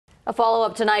A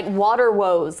follow-up tonight, water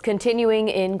woes continuing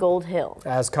in Gold Hill.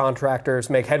 As contractors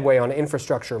make headway on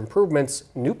infrastructure improvements,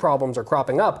 new problems are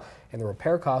cropping up and the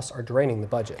repair costs are draining the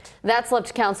budget. That's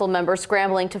left council members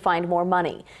scrambling to find more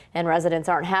money. And residents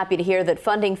aren't happy to hear that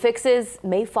funding fixes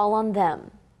may fall on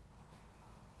them.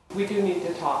 We do need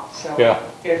to talk, so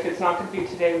if it's not going to be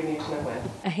today, we need to know when.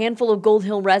 A handful of Gold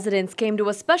Hill residents came to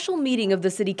a special meeting of the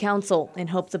City Council in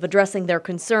hopes of addressing their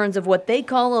concerns of what they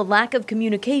call a lack of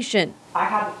communication. I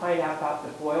had to find out about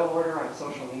the boil order on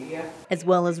social media. As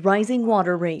well as rising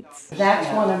water rates. That's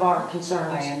one of our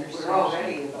concerns. I understand. We're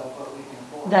already above what we can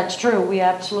afford. That's true, we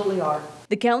absolutely are.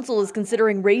 The council is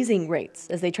considering raising rates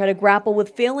as they try to grapple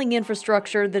with failing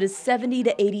infrastructure that is 70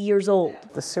 to 80 years old.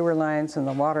 The sewer lines and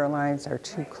the water lines are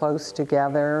too close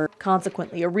together.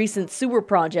 Consequently, a recent sewer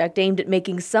project aimed at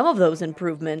making some of those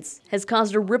improvements has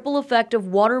caused a ripple effect of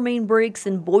water main breaks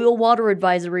and boil water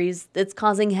advisories that's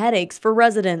causing headaches for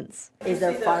residents. Is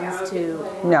there funds to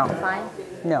find?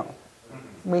 No.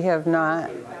 We have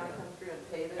not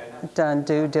done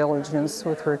due diligence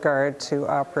with regard to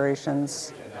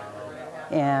operations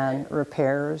and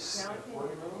repairs,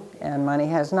 and money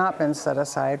has not been set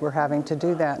aside. We're having to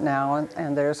do that now,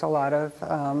 and there's a lot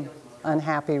of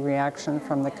unhappy reaction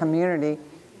from the community,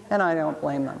 and I don't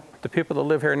blame them. The people that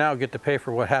live here now get to pay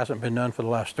for what hasn't been done for the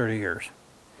last 30 years,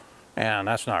 and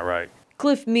that's not right.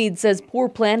 Cliff Mead says poor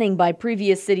planning by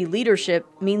previous city leadership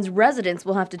means residents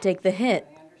will have to take the hit,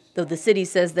 though the city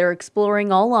says they're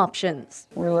exploring all options.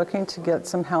 We're looking to get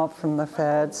some help from the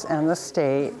feds and the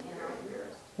state.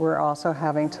 We're also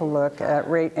having to look at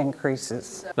rate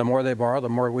increases. The more they borrow, the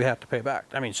more we have to pay back.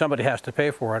 I mean, somebody has to pay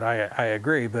for it, I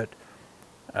agree, but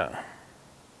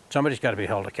somebody's got to be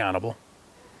held accountable.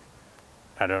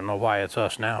 I don't know why it's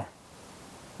us now.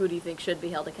 Who do you think should be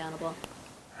held accountable?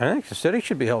 I think the city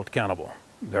should be held accountable.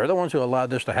 They're the ones who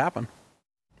allowed this to happen.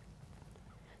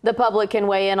 The public can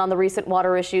weigh in on the recent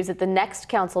water issues at the next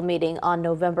council meeting on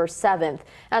November 7th.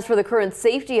 As for the current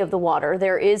safety of the water,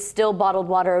 there is still bottled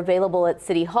water available at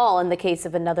City Hall in the case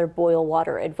of another boil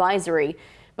water advisory.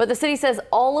 But the city says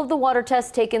all of the water tests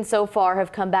taken so far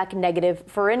have come back negative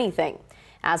for anything.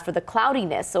 As for the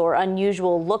cloudiness or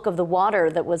unusual look of the water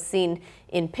that was seen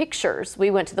in pictures, we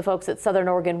went to the folks at Southern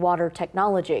Oregon Water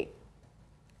Technology.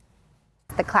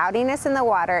 The cloudiness in the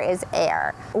water is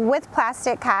air. With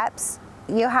plastic caps,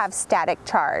 you have static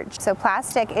charge. So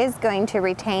plastic is going to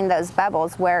retain those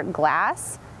bubbles where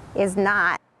glass is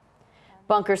not.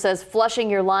 Bunker says flushing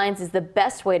your lines is the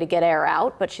best way to get air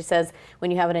out, but she says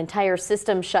when you have an entire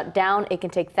system shut down, it can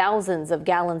take thousands of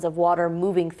gallons of water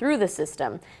moving through the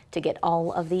system to get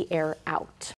all of the air out.